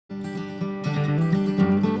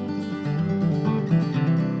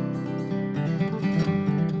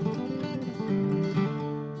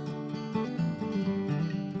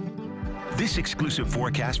This exclusive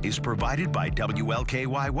forecast is provided by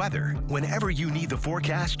WLKY Weather. Whenever you need the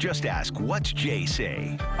forecast, just ask, what's Jay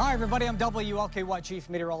say? Hi, everybody. I'm WLKY Chief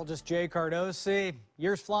Meteorologist Jay Cardosi.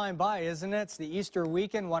 Year's flying by, isn't it? It's the Easter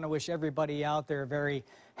weekend. Want to wish everybody out there a very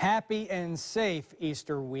happy and safe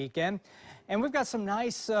Easter weekend. And we've got some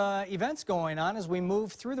nice events going on as we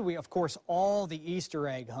move through the week. Of course, all the Easter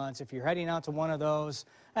egg hunts. If you're heading out to one of those,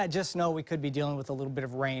 just know we could be dealing with a little bit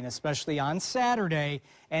of rain, especially on Saturday,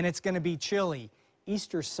 and it's going to be chilly.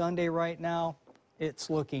 Easter Sunday right now, it's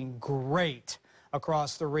looking great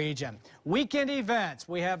across the region. Weekend events,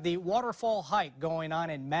 we have the waterfall hike going on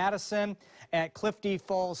in Madison at Clifty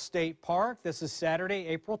Falls State Park. This is Saturday,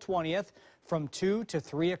 April 20th from 2 to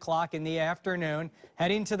 3 o'clock in the afternoon.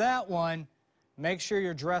 Heading to that one, make sure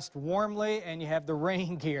you're dressed warmly and you have the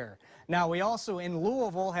rain gear. Now, we also in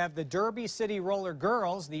Louisville have the Derby City Roller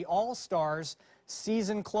Girls, the All-Stars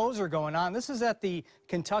season closer going on. This is at the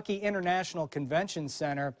Kentucky International Convention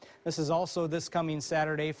Center. This is also this coming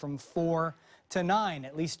Saturday from 4 to 9.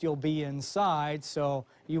 At least you'll be inside, so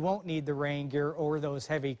you won't need the rain gear or those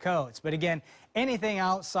heavy coats. But again, anything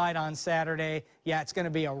outside on Saturday, yeah, it's going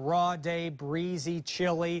to be a raw day, breezy,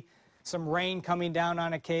 chilly. Some rain coming down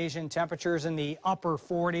on occasion, temperatures in the upper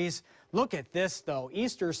 40s. Look at this, though.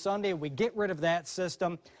 Easter Sunday, we get rid of that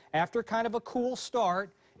system. After kind of a cool start,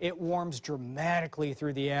 it warms dramatically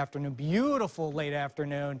through the afternoon. Beautiful late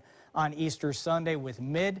afternoon on Easter Sunday with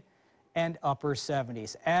mid and upper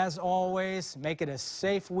 70s. As always, make it a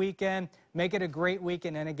safe weekend. Make it a great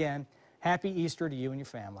weekend. And again, happy Easter to you and your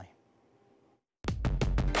family.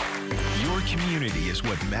 Your community is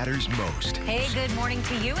what matters most. Hey, good morning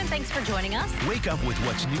to you, and thanks for joining us. Wake up with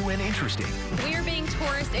what's new and interesting. We are being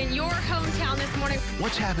tourists in your hometown this morning.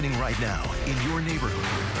 What's happening right now in your neighborhood.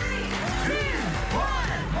 3, 2, 1.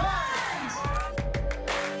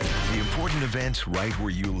 The important events right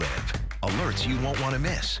where you live. Alerts you won't want to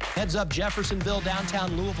miss. Heads up Jeffersonville,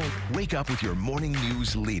 downtown Louisville. Wake up with your morning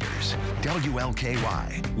news leaders.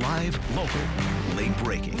 WLKY. Live, local, late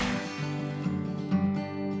breaking.